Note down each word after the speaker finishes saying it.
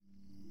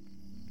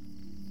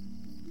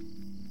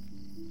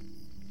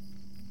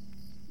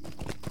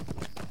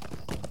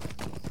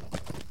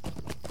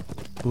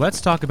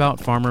Let's talk about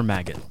Farmer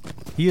Maggot.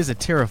 He is a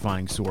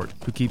terrifying sort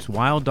who keeps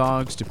wild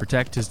dogs to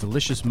protect his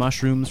delicious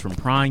mushrooms from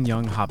prying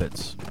young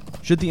hobbits.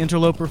 Should the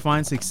interloper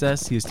find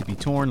success, he is to be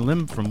torn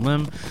limb from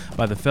limb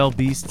by the fell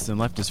beasts and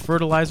left as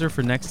fertilizer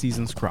for next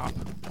season's crop.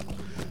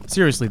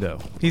 Seriously though,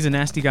 he's a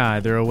nasty guy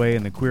there away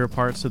in the queer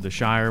parts of the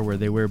Shire where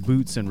they wear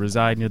boots and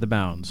reside near the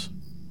bounds.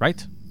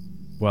 Right?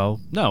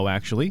 Well, no,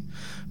 actually.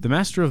 The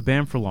master of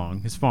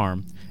Banfurlong, his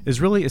farm, is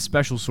really a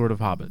special sort of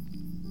hobbit.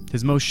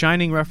 His most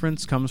shining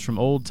reference comes from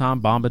old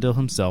Tom Bombadil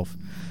himself,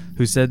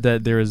 who said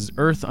that there is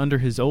earth under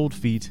his old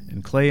feet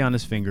and clay on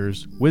his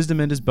fingers, wisdom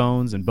in his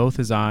bones, and both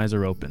his eyes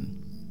are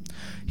open.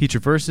 He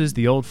traverses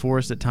the old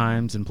forest at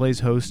times and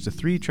plays host to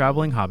 3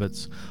 traveling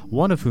hobbits,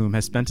 one of whom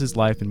has spent his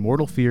life in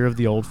mortal fear of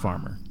the old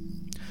farmer.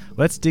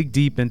 Let's dig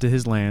deep into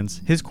his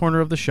lands, his corner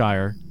of the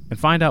Shire, and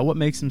find out what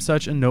makes him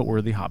such a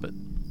noteworthy hobbit.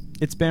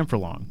 It's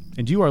Banfurlong,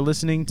 and you are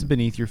listening to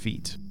Beneath Your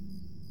Feet.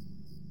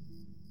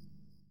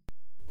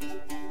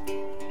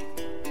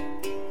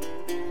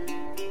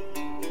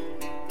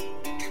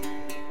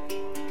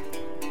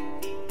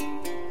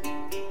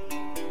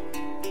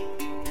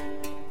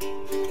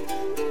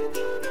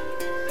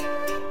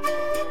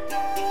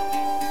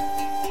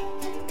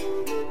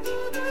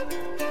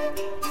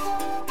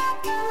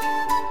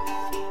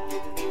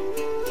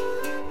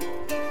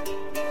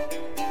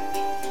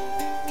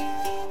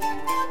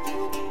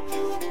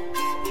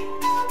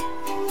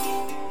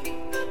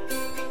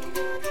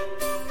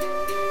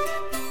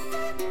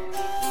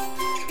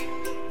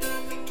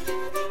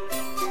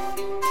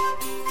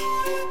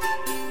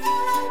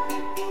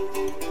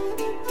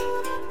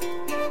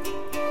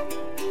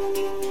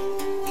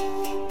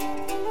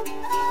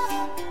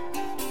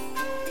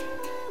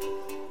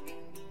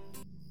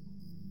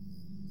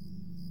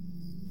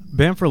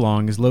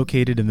 Banfurlong is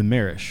located in the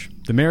Marish.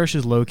 The Marish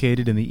is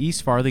located in the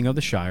east farthing of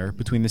the Shire,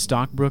 between the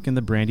Stockbrook and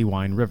the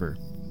Brandywine River.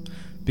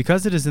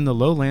 Because it is in the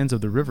lowlands of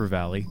the river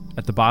valley,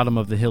 at the bottom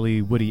of the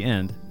hilly, woody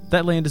end,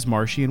 that land is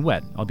marshy and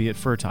wet, albeit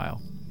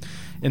fertile.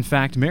 In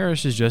fact,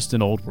 Marish is just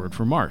an old word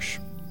for marsh.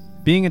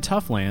 Being a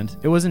tough land,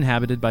 it was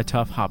inhabited by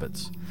tough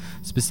hobbits,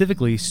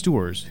 specifically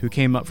Stoors, who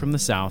came up from the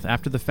south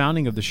after the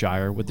founding of the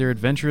Shire with their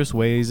adventurous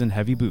ways and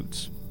heavy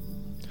boots.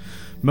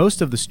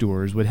 Most of the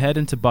Stoors would head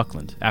into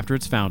Buckland after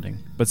its founding,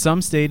 but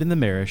some stayed in the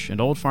Marish,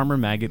 and old Farmer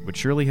Maggot would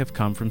surely have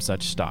come from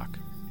such stock.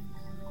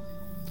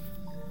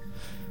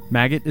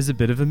 Maggot is a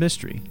bit of a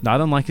mystery,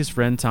 not unlike his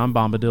friend Tom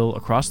Bombadil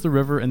across the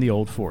river in the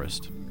Old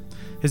Forest.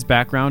 His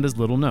background is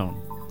little known.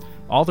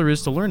 All there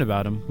is to learn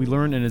about him, we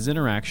learn in his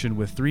interaction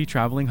with 3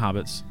 traveling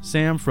hobbits,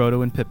 Sam,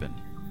 Frodo, and Pippin.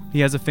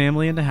 He has a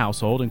family and a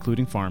household,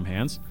 including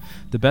farmhands,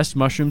 the best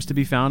mushrooms to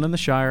be found in the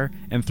Shire,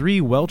 and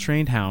 3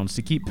 well-trained hounds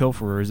to keep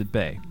pilferers at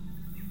bay.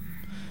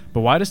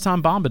 But why does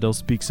Tom Bombadil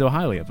speak so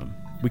highly of him?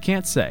 We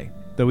can't say,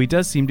 though he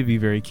does seem to be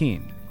very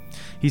keen.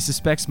 He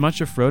suspects much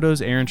of Frodo's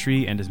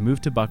errantry and his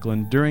move to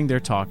Buckland during their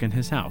talk in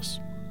his house.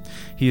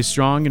 He is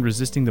strong in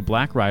resisting the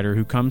Black Rider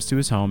who comes to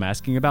his home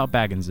asking about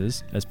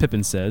Bagginses, as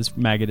Pippin says,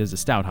 Maggot is a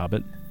stout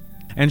hobbit,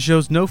 and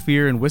shows no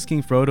fear in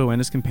whisking Frodo and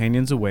his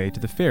companions away to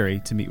the ferry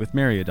to meet with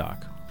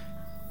Meriadoc.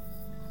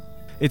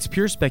 It's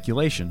pure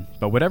speculation,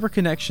 but whatever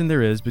connection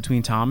there is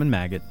between Tom and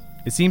Maggot,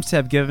 it seems to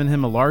have given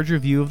him a larger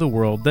view of the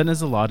world than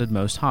is allotted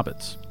most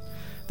hobbits.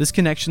 This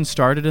connection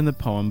started in the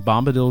poem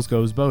Bombadil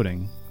Goes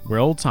Boating, where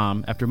old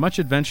Tom, after much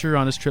adventure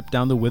on his trip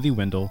down the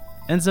Withywindle,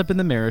 ends up in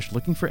the Marish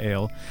looking for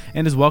ale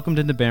and is welcomed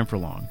into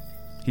Banfurlong.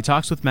 He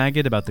talks with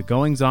Maggot about the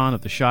goings-on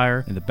of the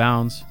Shire and the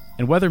bounds,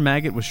 and whether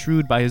Maggot was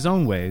shrewd by his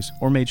own ways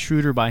or made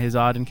shrewder by his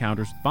odd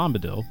encounters with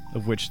Bombadil,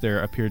 of which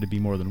there appear to be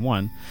more than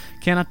one,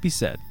 cannot be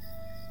said.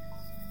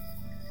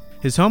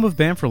 His home of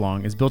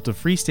Banfurlong is built of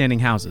freestanding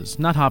houses,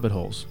 not hobbit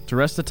holes, to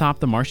rest atop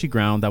the marshy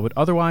ground that would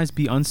otherwise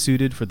be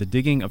unsuited for the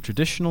digging of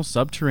traditional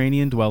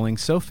subterranean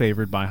dwellings so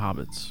favored by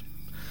hobbits.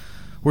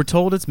 We're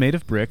told it's made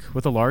of brick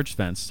with a large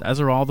fence, as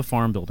are all the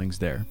farm buildings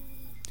there.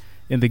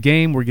 In the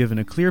game, we're given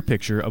a clear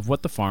picture of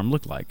what the farm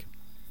looked like.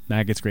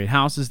 Maggot's great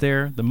house is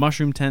there, the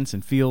mushroom tents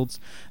and fields,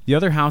 the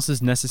other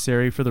houses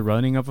necessary for the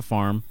running of a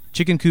farm,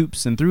 chicken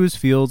coops, and through his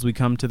fields we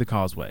come to the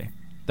causeway,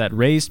 that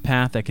raised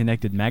path that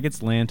connected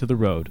Maggot's land to the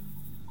road.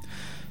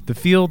 The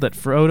field that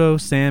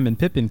Frodo, Sam, and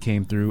Pippin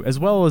came through, as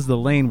well as the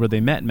lane where they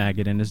met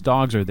Maggot and his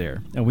dogs are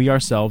there, and we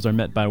ourselves are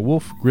met by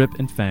Wolf, Grip,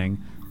 and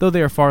Fang, though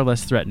they are far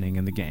less threatening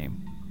in the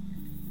game.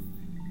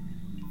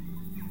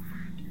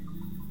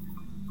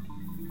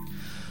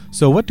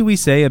 So what do we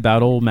say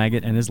about old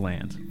Maggot and his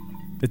land?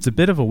 It's a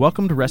bit of a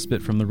welcomed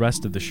respite from the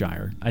rest of the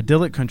Shire,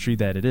 idyllic country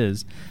that it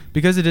is,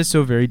 because it is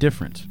so very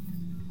different.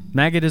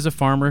 Maggot is a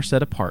farmer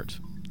set apart.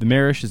 The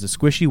Marish is a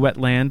squishy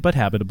wetland, but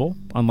habitable,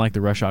 unlike the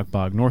Rushock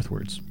Bog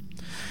northwards.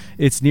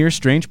 It's near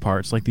strange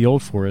parts like the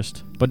Old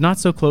Forest, but not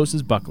so close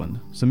as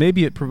Buckland, so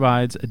maybe it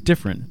provides a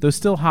different, though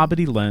still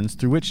hobbity lens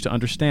through which to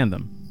understand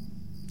them.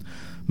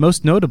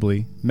 Most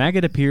notably,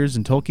 Maggot appears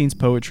in Tolkien's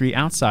poetry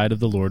outside of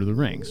The Lord of the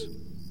Rings.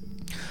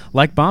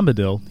 Like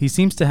Bombadil, he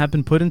seems to have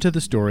been put into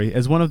the story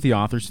as one of the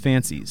author's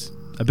fancies,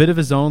 a bit of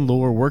his own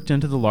lore worked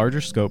into the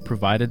larger scope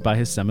provided by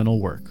his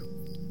seminal work.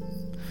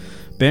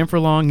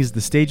 Banffurlong is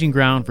the staging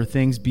ground for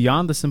things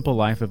beyond the simple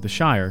life of the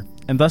Shire,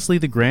 and thusly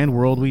the grand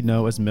world we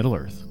know as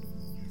Middle-earth.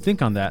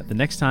 Think on that the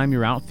next time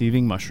you're out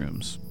thieving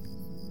mushrooms.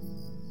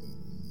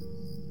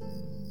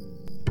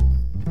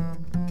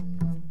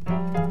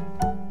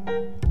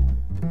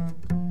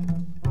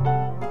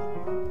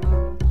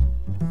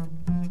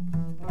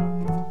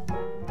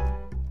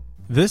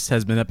 This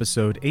has been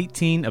episode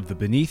 18 of the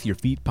Beneath Your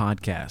Feet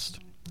podcast.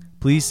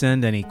 Please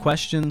send any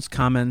questions,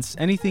 comments,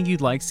 anything you'd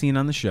like seen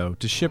on the show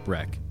to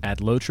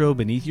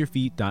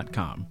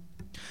shipwreck@lotrobeneathyourfeet.com.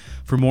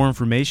 For more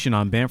information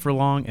on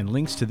Banffurlong and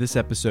links to this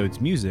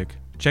episode's music,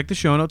 check the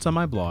show notes on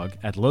my blog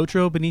at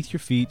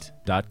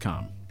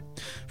lotrobeneathyourfeet.com.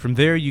 From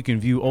there, you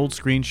can view old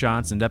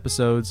screenshots and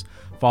episodes,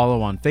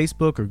 follow on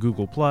Facebook or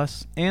Google+,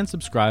 and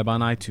subscribe on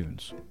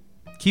iTunes.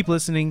 Keep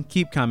listening,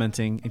 keep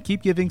commenting, and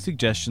keep giving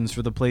suggestions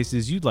for the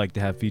places you'd like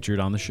to have featured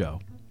on the show.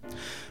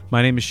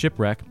 My name is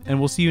Shipwreck, and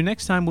we'll see you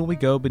next time when we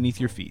go beneath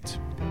your feet.